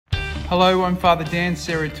Hello, I'm Father Dan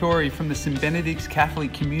Serratori from the St Benedict's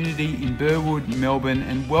Catholic Community in Burwood, Melbourne,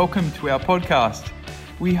 and welcome to our podcast.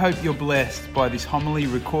 We hope you're blessed by this homily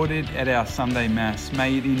recorded at our Sunday Mass.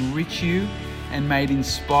 May it enrich you and may it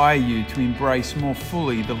inspire you to embrace more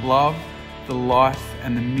fully the love, the life,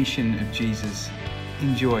 and the mission of Jesus.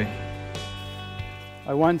 Enjoy.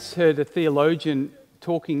 I once heard a theologian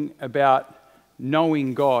talking about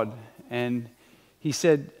knowing God, and he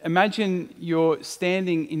said, imagine you're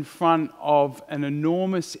standing in front of an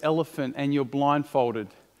enormous elephant and you're blindfolded,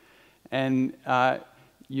 and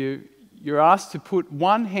you're asked to put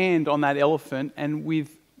one hand on that elephant, and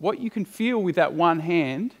with what you can feel with that one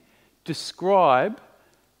hand, describe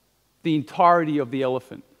the entirety of the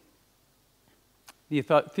elephant. The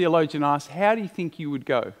theologian asked, how do you think you would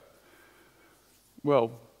go?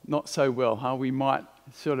 Well, not so well, huh? We might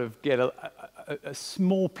sort of get a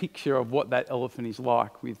small picture of what that elephant is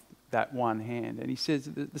like with that one hand. And he says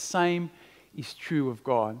that the same is true of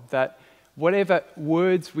God, that whatever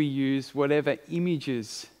words we use, whatever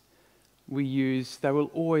images we use, they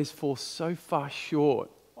will always fall so far short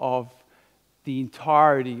of the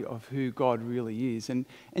entirety of who God really is. And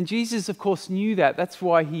Jesus, of course, knew that. That's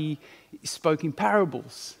why he spoke in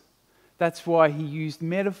parables. That's why he used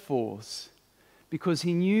metaphors, because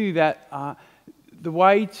he knew that the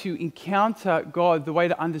way to encounter God, the way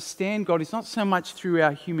to understand God, is not so much through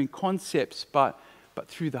our human concepts, but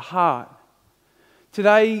through the heart.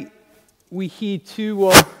 Today, we hear two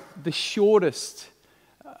of the shortest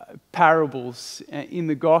parables in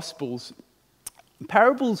the Gospels.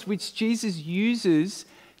 Parables which Jesus uses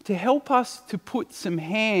to help us to put some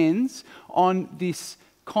hands on this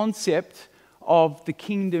concept of the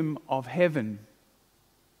kingdom of heaven,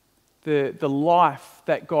 the life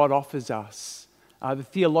that God offers us. The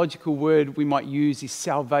theological word we might use is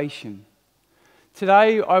salvation.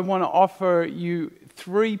 Today, I want to offer you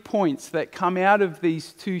 3 points that come out of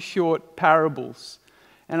these two short parables.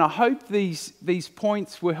 And I hope these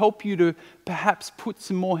points will help you to perhaps put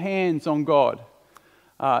some more hands on God,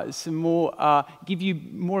 give you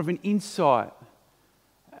more of an insight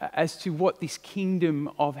as to what this kingdom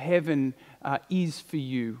of heaven is for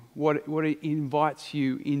you, what it invites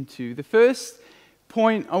you into. The first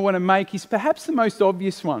point I want to make is perhaps the most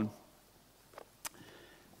obvious one,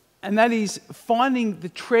 and that is finding the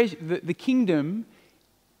treasure. The kingdom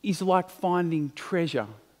is like finding treasure,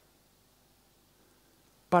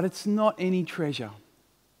 but it's not any treasure.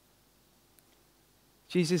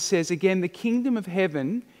 Jesus says again, the kingdom of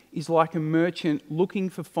heaven is like a merchant looking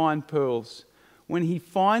for fine pearls. When he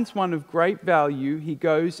finds one of great value, he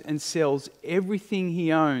goes and sells everything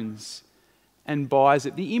he owns and buys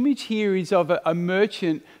it. The image here is of a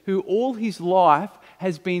merchant who all his life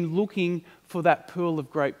has been looking for that pearl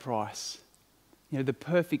of great price, the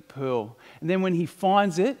perfect pearl. And then when he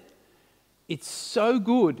finds it, it's so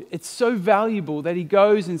good, it's so valuable that he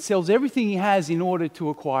goes and sells everything he has in order to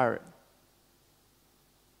acquire it.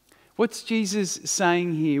 What's Jesus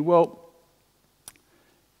saying here? Well,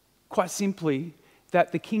 quite simply,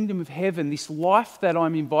 that the kingdom of heaven, this life that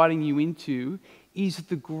I'm inviting you into, is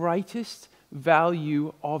the greatest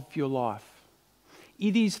value of your life.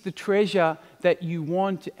 It is the treasure that you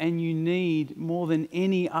want and you need more than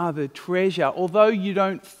any other treasure. Although you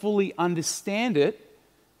don't fully understand it,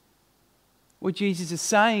 what Jesus is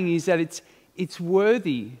saying is that it's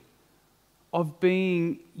worthy of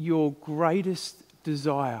being your greatest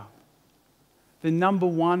desire, the number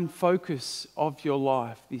one focus of your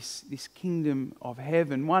life, this kingdom of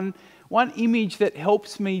heaven. One image that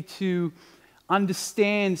helps me to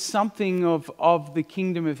understand something of the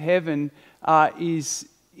kingdom of heaven is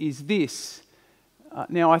this.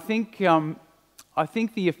 Now, I think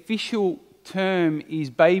the official term is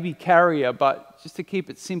baby carrier, but just to keep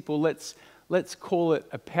it simple, let's call it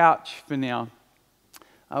a pouch for now.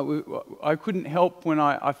 I couldn't help when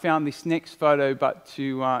I found this next photo but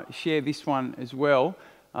to share this one as well.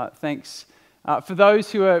 Thanks. For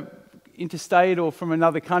those who are interstate or from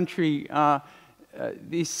another country,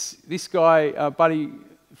 this guy, Buddy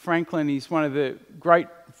Franklin, is one of the great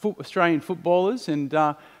Australian footballers, and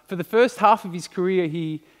for the first half of his career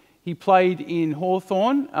he played in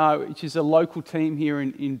Hawthorn, which is a local team here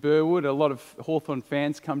in Burwood. A lot of Hawthorn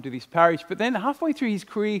fans come to this parish, but then halfway through his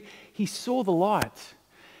career he saw the light.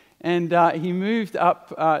 And he moved up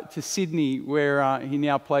to Sydney, where he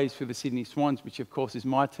now plays for the Sydney Swans, which of course is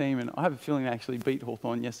my team. And I have a feeling they actually beat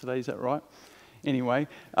Hawthorn yesterday. Is that right? Anyway,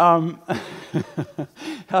 how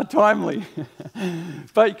timely.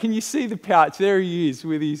 But can you see the pouch? There he is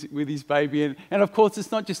with his baby. And of course,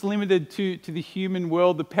 it's not just limited to the human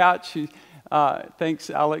world. The pouch, thanks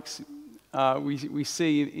Alex, we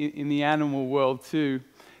see in the animal world too.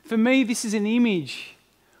 For me, this is an image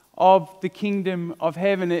of the kingdom of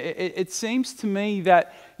heaven. It seems to me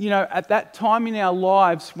that, at that time in our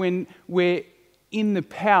lives when we're in the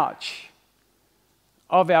pouch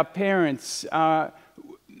of our parents,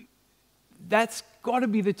 that's got to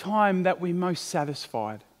be the time that we're most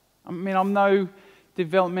satisfied. I mean, I'm no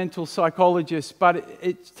developmental psychologist, but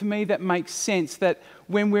to me that makes sense, that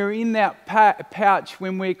when we're in that pouch,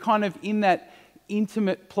 when we're kind of in that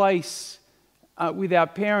intimate place with our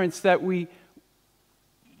parents, that we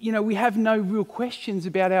have no real questions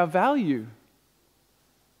about our value.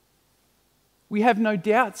 We have no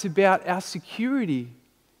doubts about our security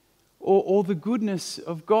or the goodness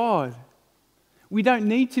of God. We don't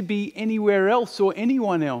need to be anywhere else or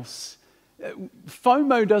anyone else.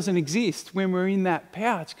 FOMO doesn't exist when we're in that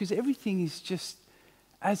pouch because everything is just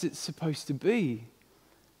as it's supposed to be.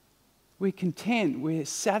 We're content, we're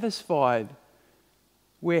satisfied,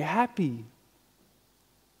 we're happy.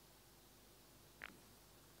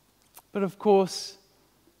 But of course,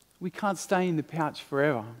 we can't stay in the pouch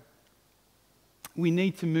forever. We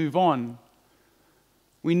need to move on.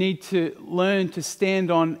 We need to learn to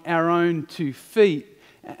stand on our own 2 feet.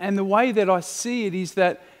 And the way that I see it is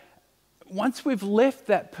that once we've left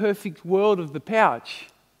that perfect world of the pouch,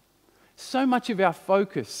 so much of our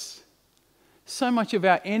focus, so much of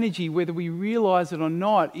our energy, whether we realize it or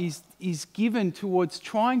not, is given towards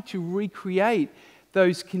trying to recreate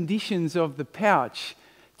those conditions of the pouch,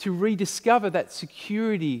 to rediscover that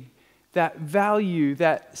security, that value,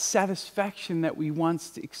 that satisfaction that we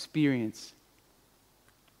once experienced.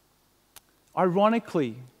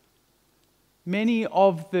 Ironically, many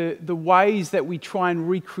of the ways that we try and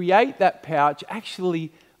recreate that pouch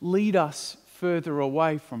actually lead us further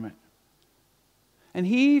away from it. And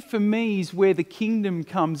here, for me, is where the kingdom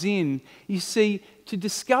comes in. You see, to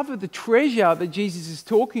discover the treasure that Jesus is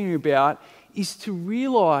talking about is to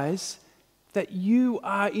realize that you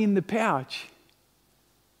are in the pouch.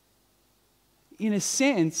 In a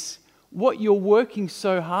sense, what you're working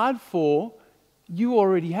so hard for, you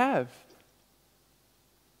already have.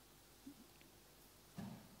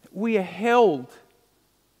 We are held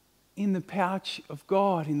in the pouch of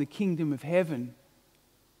God, in the kingdom of heaven.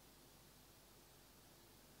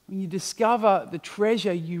 When you discover the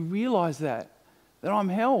treasure, you realize that I'm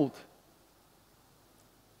held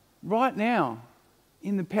right now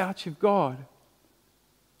in the pouch of God.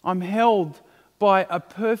 I'm held by a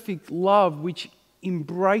perfect love which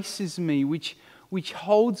embraces me, which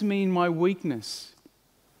holds me in my weakness,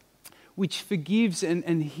 which forgives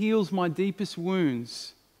and heals my deepest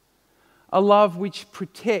wounds. A love which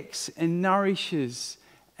protects and nourishes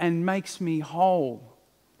and makes me whole.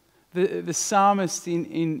 The psalmist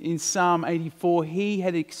in Psalm 84, he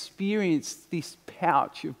had experienced this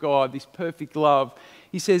pouch of God, this perfect love.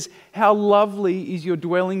 He says, "How lovely is your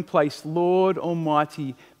dwelling place, Lord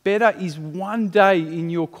Almighty. Better is one day in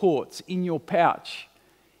your courts, in your pouch,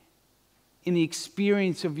 in the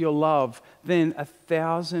experience of your love than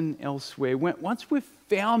 1,000 elsewhere." Once we've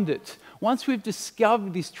found it, once we've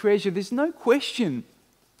discovered this treasure, there's no question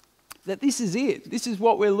that this is it. This is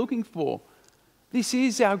what we're looking for. This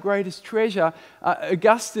is our greatest treasure.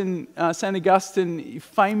 St. Augustine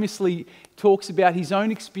famously talks about his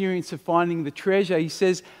own experience of finding the treasure. He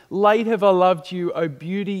says, "Late have I loved you, O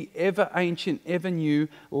beauty, ever ancient, ever new.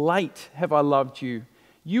 Late have I loved you.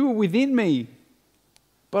 You were within me,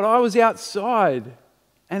 but I was outside.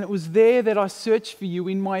 And it was there that I searched for you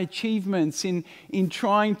in my achievements, in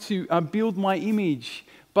trying to build my image.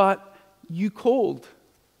 But you called,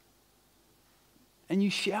 and you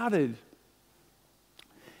shouted,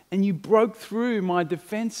 and you broke through my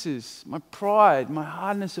defenses, my pride, my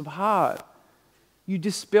hardness of heart. You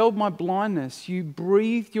dispelled my blindness. You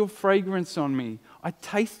breathed your fragrance on me. I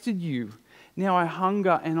tasted you. Now I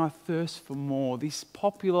hunger and I thirst for more." This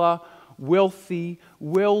popular, wealthy,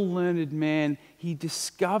 well-learned man, he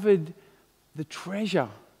discovered the treasure,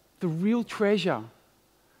 the real treasure.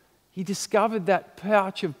 He discovered that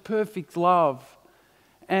pouch of perfect love.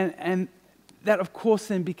 And that, of course,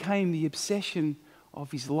 then became the obsession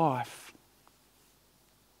of his life.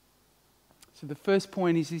 So the first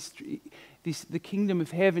point is the kingdom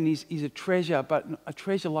of heaven is a treasure, but a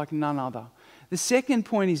treasure like none other. The second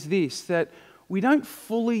point is this, that we don't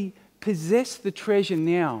fully possess the treasure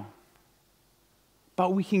now,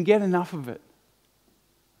 but we can get enough of it.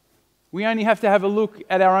 We only have to have a look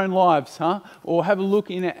at our own lives, or have a look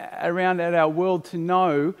around at our world to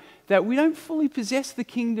know that we don't fully possess the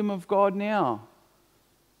kingdom of God now.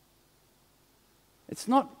 It's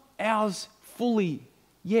not ours fully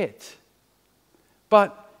yet.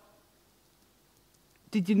 But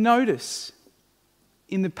did you notice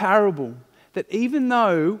in the parable that even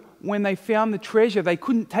though when they found the treasure, they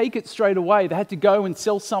couldn't take it straight away, they had to go and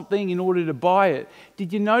sell something in order to buy it.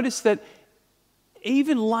 Did you notice that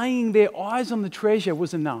even laying their eyes on the treasure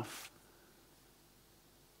was enough?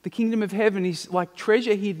 The kingdom of heaven is like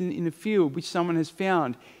treasure hidden in a field which someone has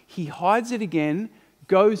found. He hides it again,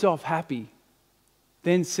 goes off happy,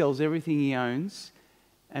 then sells everything he owns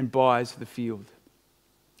and buys the field.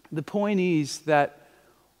 The point is that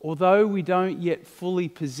although we don't yet fully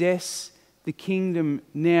possess the kingdom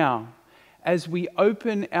now, as we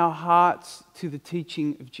open our hearts to the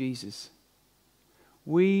teaching of Jesus,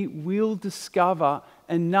 we will discover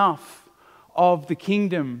enough of the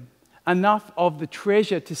kingdom, enough of the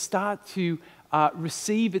treasure to start to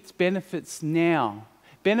receive its benefits now.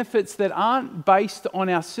 Benefits that aren't based on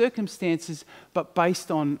our circumstances, but based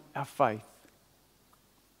on our faith.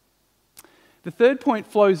 The third point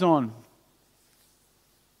flows on.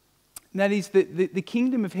 And that is that the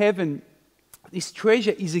kingdom of heaven, this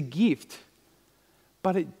treasure is a gift,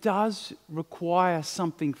 but it does require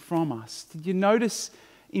something from us. Did you notice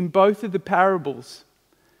in both of the parables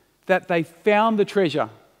that they found the treasure?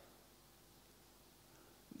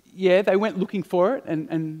 Yeah, they went looking for it,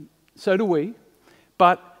 and so do we.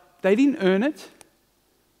 But they didn't earn it.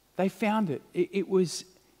 They found it. It was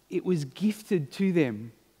gifted to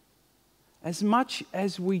them. As much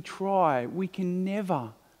as we try, we can never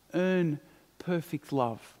earn perfect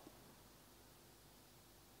love.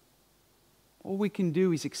 All we can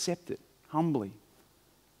do is accept it humbly.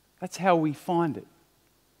 That's how we find it.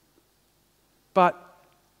 But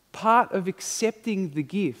part of accepting the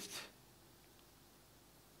gift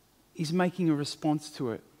is making a response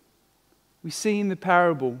to it. We see in the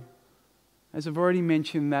parable, as I've already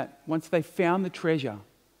mentioned, that once they found the treasure,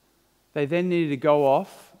 they then needed to go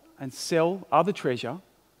off and sell other treasure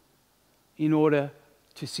in order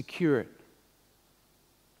to secure it.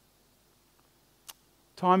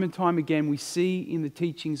 Time and time again, we see in the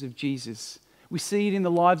teachings of Jesus, we see it in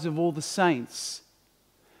the lives of all the saints,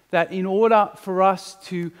 that in order for us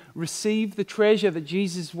to receive the treasure that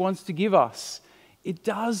Jesus wants to give us, it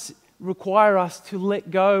does require us to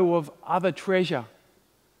let go of other treasure.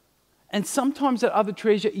 And sometimes that other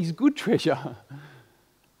treasure is good treasure,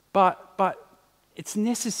 but it's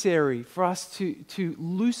necessary for us to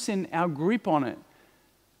loosen our grip on it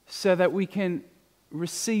so that we can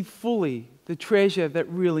receive fully the treasure that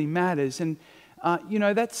really matters. And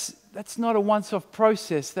that's not a once-off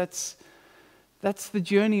process. That's the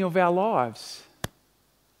journey of our lives,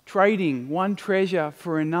 trading one treasure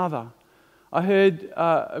for another. I heard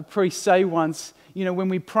a priest say once, when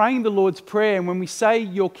we're praying the Lord's Prayer and when we say,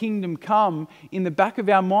 "Your kingdom come," in the back of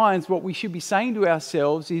our minds, what we should be saying to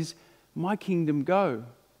ourselves is, "My kingdom go."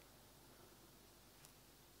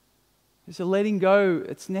 There's a letting go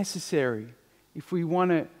that's necessary if we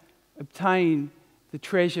want to obtain the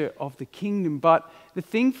treasure of the kingdom. But the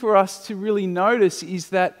thing for us to really notice is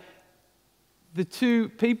that the two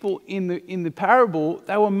people in the parable,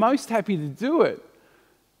 they were most happy to do it.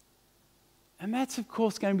 And that's, of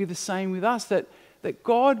course, going to be the same with us, that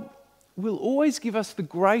God will always give us the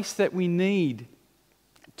grace that we need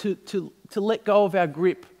to let go of our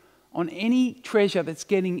grip on any treasure that's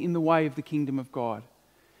getting in the way of the kingdom of God.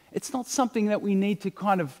 It's not something that we need to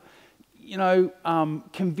kind of,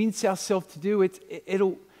 convince ourselves to do.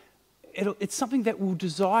 It's something that we'll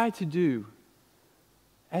desire to do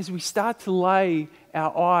as we start to lay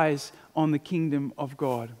our eyes on the kingdom of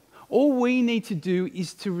God. All we need to do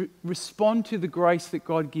is to respond to the grace that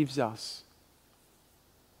God gives us,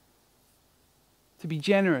 to be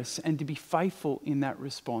generous and to be faithful in that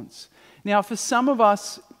response. Now, for some of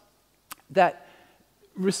us, that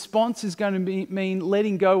response is going to mean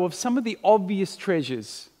letting go of some of the obvious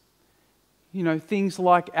treasures. Things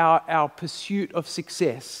like our pursuit of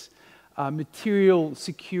success, material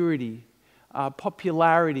security,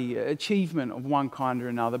 popularity, achievement of one kind or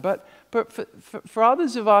another. But for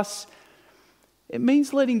others of us, it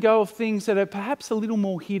means letting go of things that are perhaps a little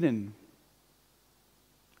more hidden.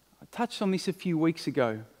 I touched on this a few weeks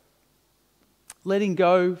ago. Letting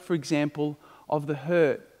go, for example, of the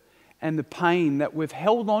hurt and the pain that we've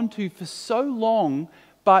held on to for so long,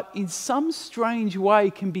 but in some strange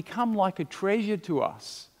way can become like a treasure to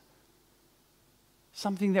us.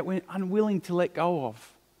 Something that we're unwilling to let go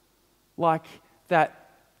of. Like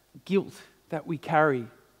that guilt that we carry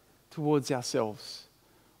towards ourselves,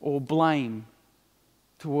 or blame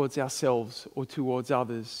towards ourselves or towards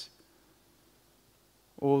others,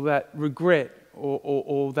 or that regret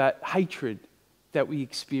or that hatred that we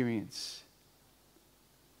experience.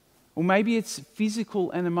 Or maybe it's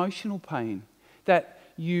physical and emotional pain that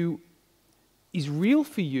is real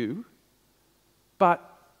for you, but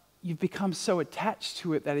you've become so attached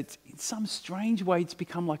to it that it's in some strange way it's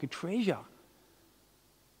become like a treasure,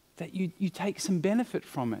 that you take some benefit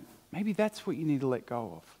from it. Maybe that's what you need to let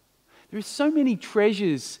go of. There are so many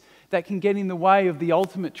treasures that can get in the way of the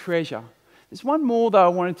ultimate treasure. There's one more that I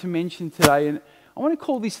wanted to mention today, and I want to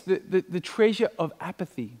call this the treasure of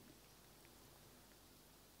apathy.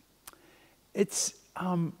 It's,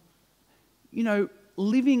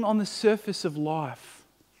 living on the surface of life,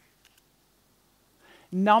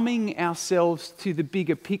 numbing ourselves to the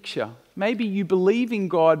bigger picture. Maybe you believe in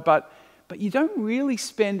God, but you don't really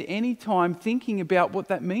spend any time thinking about what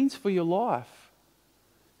that means for your life,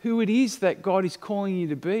 who it is that God is calling you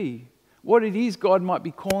to be, what it is God might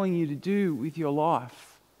be calling you to do with your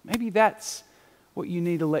life. Maybe that's what you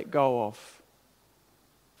need to let go of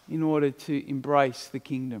in order to embrace the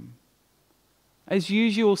kingdom. As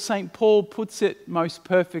usual, St. Paul puts it most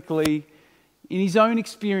perfectly in his own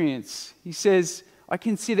experience. He says, I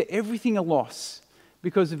consider everything a loss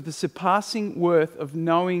because of the surpassing worth of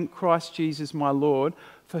knowing Christ Jesus my Lord,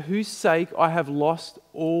 for whose sake I have lost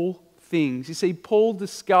all things. You see, Paul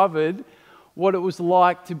discovered what it was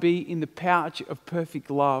like to be in the pouch of perfect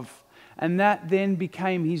love. And that then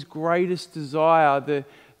became his greatest desire,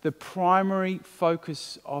 the primary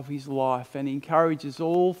focus of his life. And he encourages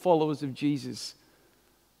all followers of Jesus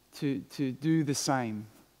to do the same.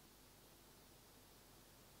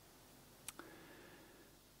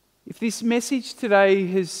 If this message today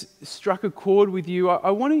has struck a chord with you,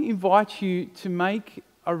 I want to invite you to make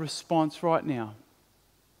a response right now.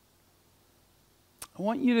 I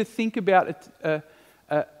want you to think about a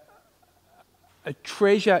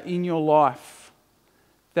treasure in your life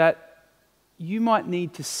that you might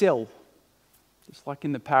need to sell, just like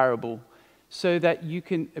in the parable, so that you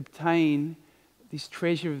can obtain this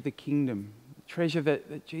treasure of the kingdom, the treasure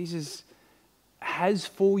that Jesus has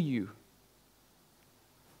for you,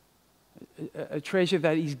 a treasure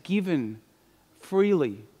that is given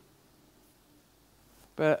freely,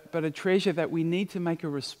 but a treasure that we need to make a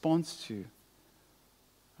response to.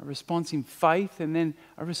 A response in faith, and then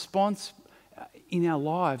a response in our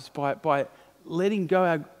lives by letting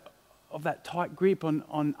go of that tight grip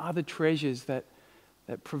on other treasures that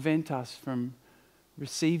prevent us from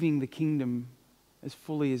receiving the kingdom as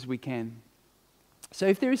fully as we can. So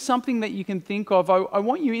if there is something that you can think of, I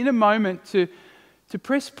want you in a moment to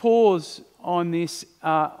press pause on this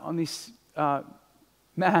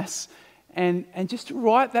Mass and just to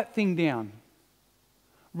write that thing down.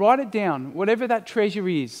 Write it down, whatever that treasure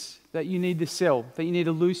is that you need to sell, that you need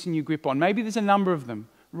to loosen your grip on. Maybe there's a number of them.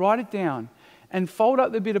 Write it down and fold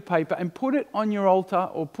up the bit of paper and put it on your altar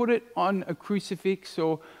or put it on a crucifix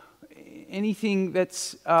or anything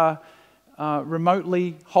that's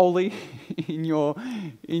remotely holy in your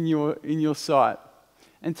sight.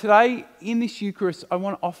 And today, in this Eucharist, I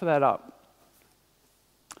want to offer that up.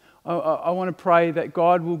 I want to pray that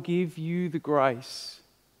God will give you the grace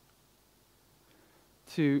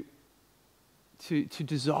to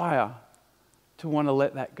desire to want to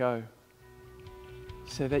let that go,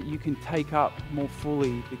 so that you can take up more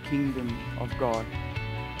fully the kingdom of God.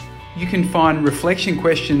 You can find reflection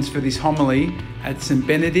questions for this homily at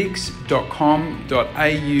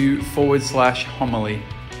stbenedicts.com.au/homily.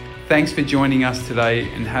 Thanks for joining us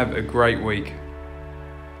today and have a great week.